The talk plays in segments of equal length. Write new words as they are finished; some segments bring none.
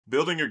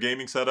Building your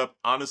gaming setup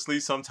honestly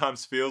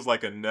sometimes feels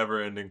like a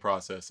never-ending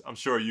process. I'm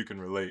sure you can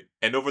relate.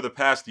 And over the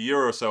past year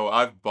or so,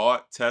 I've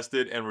bought,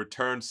 tested, and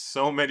returned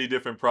so many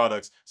different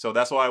products. So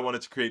that's why I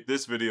wanted to create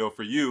this video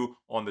for you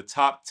on the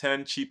top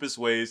 10 cheapest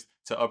ways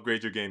to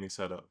upgrade your gaming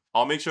setup.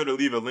 I'll make sure to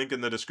leave a link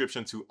in the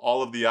description to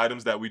all of the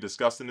items that we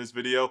discussed in this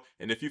video.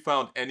 And if you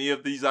found any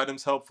of these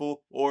items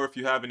helpful, or if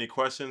you have any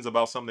questions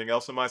about something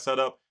else in my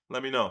setup,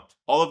 let me know.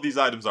 All of these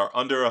items are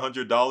under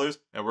 $100,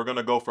 and we're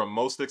gonna go from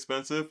most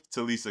expensive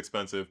to least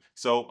expensive.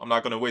 So I'm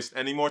not gonna waste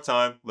any more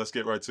time. Let's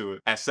get right to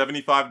it. At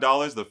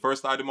 $75, the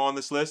first item on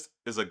this list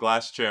is a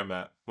glass chair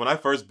mat. When I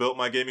first built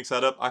my gaming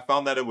setup, I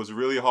found that it was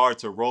really hard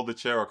to roll the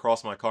chair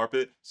across my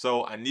carpet,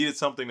 so I needed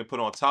something to put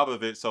on top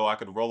of it so I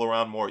could roll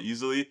around more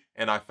easily,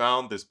 and I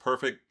found this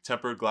perfect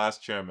tempered glass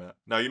chair mat.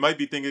 Now you might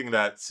be thinking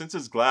that since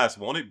it's glass,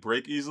 won't it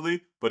break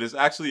easily? But it's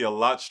actually a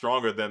lot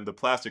stronger than the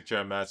plastic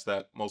chair mats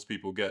that most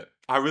people get.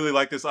 I really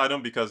like this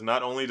item because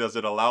not only does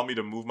it allow me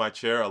to move my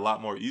chair a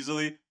lot more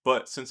easily,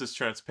 but since it's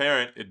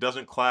transparent, it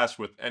doesn't clash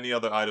with any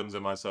other items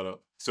in my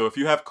setup. So if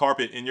you have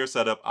carpet in your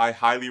setup, I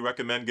highly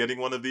recommend getting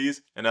one of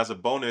these. And as a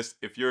bonus,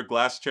 if your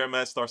glass chair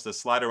mat starts to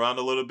slide around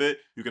a little bit,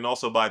 you can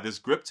also buy this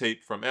grip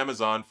tape from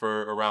Amazon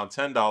for around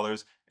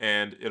 $10,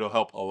 and it'll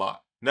help a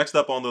lot. Next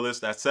up on the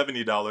list at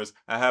 $70,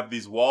 I have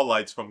these wall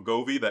lights from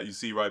Govee that you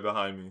see right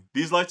behind me.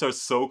 These lights are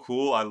so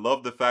cool. I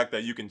love the fact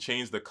that you can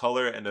change the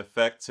color and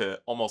effect to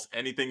almost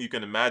anything you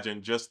can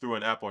imagine just through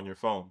an app on your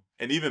phone.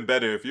 And even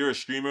better, if you're a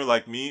streamer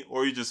like me,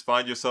 or you just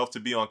find yourself to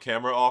be on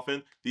camera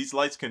often, these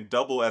lights can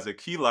double as a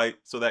key light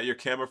so that your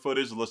camera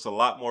footage looks a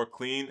lot more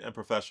clean and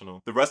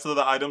professional. The rest of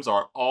the items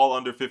are all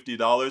under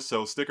 $50,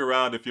 so stick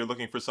around if you're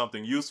looking for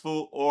something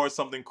useful or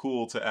something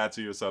cool to add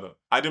to your setup.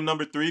 Item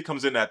number 3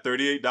 comes in at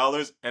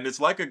 $38, and it's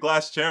like a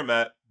glass chair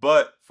mat,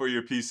 but for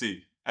your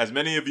PC. As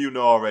many of you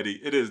know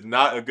already, it is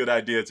not a good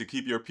idea to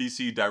keep your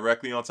PC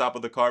directly on top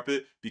of the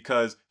carpet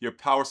because your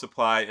power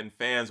supply and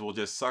fans will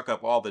just suck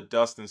up all the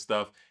dust and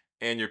stuff,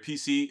 and your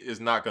PC is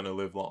not going to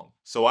live long.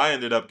 So I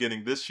ended up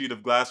getting this sheet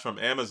of glass from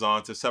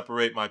Amazon to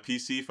separate my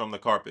PC from the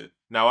carpet.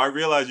 Now I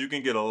realize you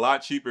can get a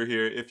lot cheaper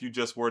here if you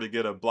just were to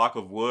get a block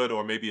of wood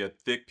or maybe a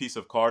thick piece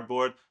of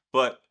cardboard,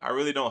 but I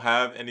really don't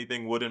have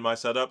anything wood in my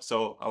setup,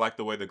 so I like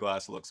the way the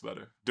glass looks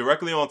better.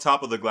 Directly on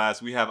top of the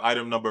glass, we have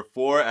item number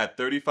 4 at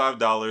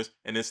 $35,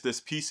 and it's this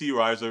PC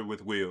riser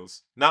with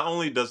wheels. Not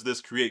only does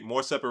this create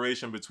more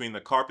separation between the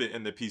carpet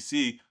and the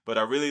PC, but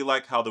I really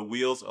like how the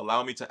wheels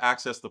allow me to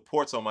access the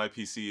ports on my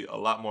PC a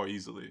lot more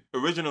easily.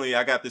 Originally,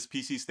 I got this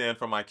PC stand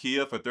from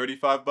IKEA for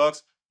 35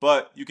 bucks,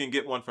 but you can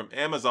get one from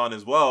Amazon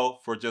as well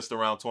for just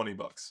around 20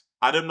 bucks.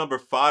 Item number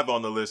 5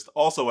 on the list,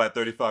 also at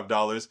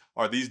 $35,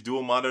 are these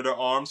dual monitor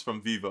arms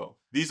from Vivo.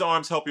 These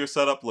arms help your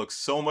setup look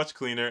so much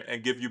cleaner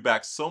and give you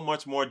back so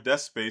much more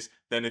desk space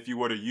than if you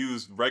were to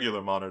use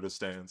regular monitor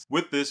stands.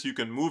 With this, you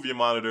can move your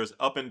monitors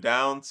up and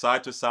down,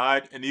 side to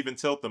side, and even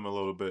tilt them a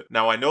little bit.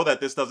 Now, I know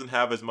that this doesn't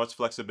have as much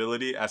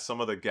flexibility as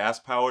some of the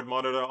gas-powered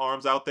monitor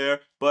arms out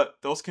there, but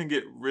those can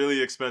get really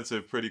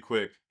expensive pretty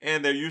quick,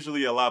 and they're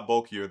usually a lot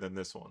bulkier than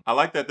this one. I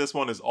like that this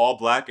one is all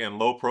black and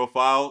low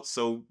profile,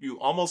 so you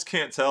almost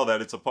can't tell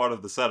that it's a part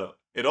of the setup.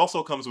 It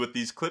also comes with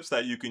these clips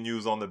that you can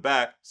use on the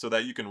back so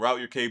that you can route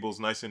your cables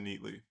nice and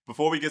neatly.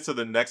 Before we get to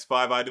the next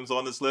 5 items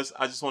on this list,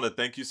 I just want to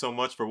thank you so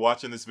much for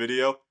watching this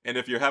video, and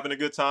if you're having a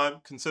good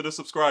time, consider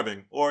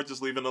subscribing or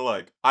just leaving a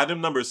like. Item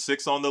number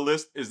 6 on the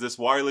list is this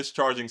wireless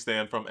charging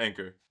stand from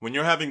Anker. When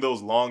you're having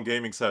those long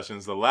gaming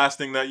sessions, the last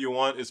thing that you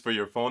want is for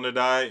your phone to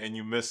die and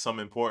you miss some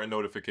important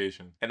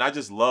notification. And I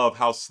just love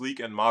how sleek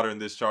and modern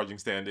this charging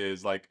stand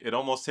is. Like, it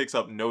almost takes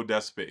up no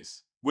desk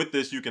space. With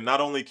this, you can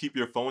not only keep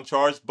your phone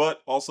charged,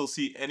 but also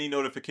see any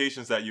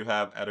notifications that you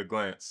have at a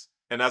glance.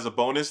 And as a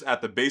bonus,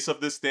 at the base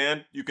of this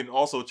stand, you can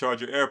also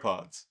charge your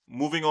AirPods.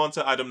 Moving on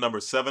to item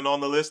number 7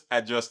 on the list,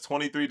 at just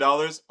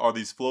 $23, are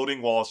these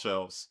floating wall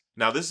shelves.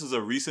 Now this is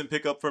a recent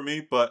pickup for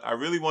me, but I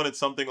really wanted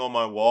something on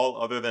my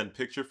wall other than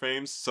picture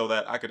frames so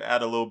that I could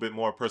add a little bit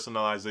more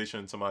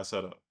personalization to my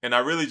setup. And I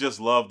really just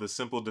love the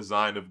simple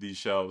design of these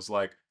shelves.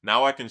 Like,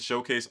 now I can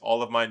showcase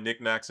all of my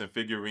knickknacks and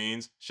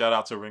figurines. Shout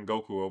out to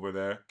Rengoku over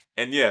there.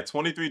 And yeah,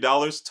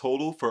 $23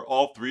 total for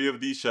all 3 of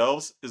these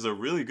shelves is a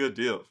really good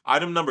deal.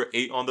 Item number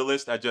 8 on the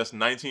list at just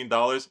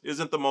 $19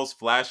 isn't the most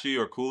flashy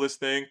or coolest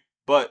thing,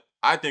 but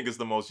I think it's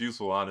the most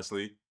useful,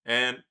 honestly.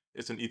 And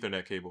it's an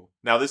Ethernet cable.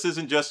 Now this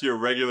isn't just your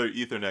regular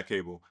Ethernet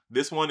cable.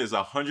 This one is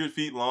 100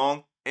 feet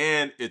long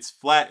and it's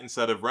flat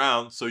instead of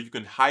round, so you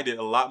can hide it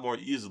a lot more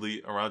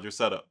easily around your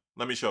setup.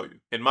 Let me show you.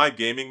 In my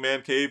gaming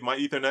man cave, my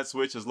Ethernet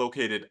switch is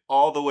located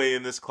all the way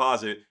in this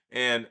closet,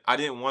 and I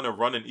didn't want to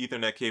run an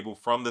Ethernet cable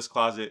from this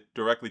closet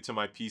directly to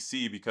my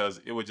PC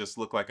because it would just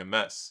look like a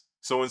mess.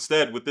 So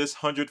instead, with this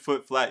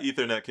 100-foot flat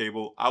Ethernet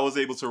cable, I was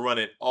able to run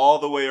it all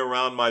the way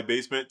around my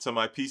basement to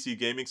my PC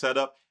gaming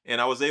setup, and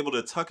I was able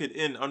to tuck it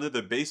in under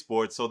the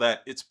baseboard so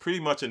that it's pretty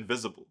much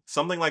invisible.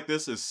 Something like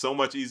this is so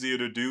much easier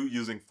to do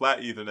using flat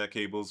Ethernet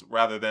cables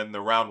rather than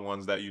the round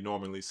ones that you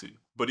normally see.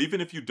 But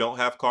even if you don't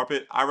have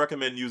carpet, I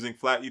recommend using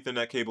flat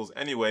Ethernet cables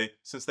anyway,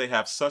 since they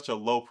have such a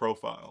low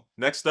profile.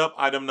 Next up,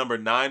 item number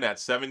 9 at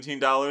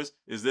 $17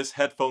 is this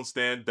headphone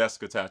stand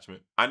desk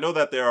attachment. I know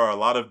that there are a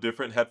lot of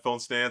different headphone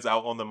stands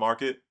out on the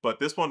market, but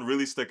this one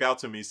really stuck out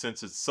to me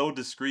since it's so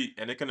discreet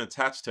and it can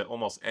attach to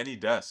almost any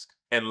desk.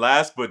 And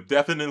last but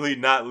definitely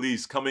not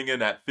least, coming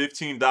in at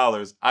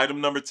 $15,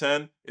 item number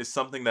 10 is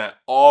something that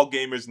all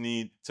gamers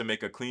need to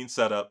make a clean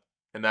setup,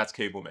 and that's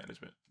cable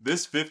management.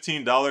 This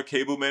 $15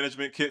 cable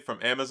management kit from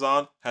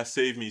Amazon has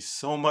saved me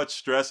so much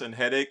stress and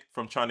headache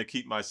from trying to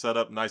keep my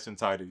setup nice and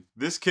tidy.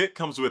 This kit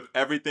comes with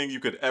everything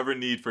you could ever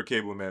need for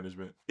cable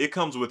management. It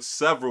comes with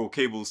several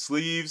cable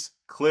sleeves,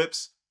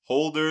 clips,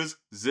 holders,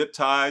 zip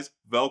ties,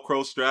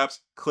 Velcro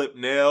straps, clip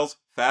nails,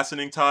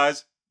 fastening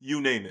ties, you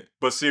name it.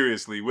 But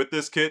seriously, with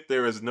this kit,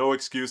 there is no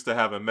excuse to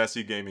have a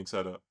messy gaming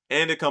setup.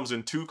 And it comes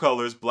in 2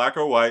 colors, black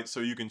or white,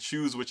 so you can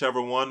choose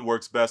whichever one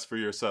works best for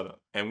your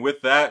setup. And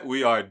with that,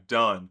 we are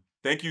done.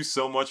 Thank you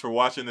so much for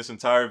watching this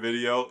entire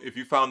video. If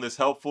you found this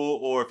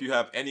helpful or if you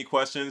have any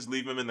questions,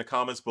 leave them in the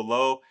comments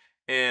below.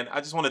 And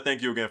I just want to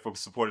thank you again for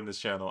supporting this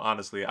channel,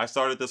 honestly. I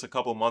started this a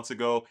couple months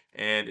ago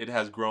and it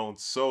has grown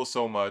so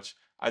much.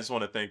 I just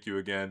want to thank you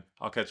again.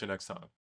 I'll catch you next time.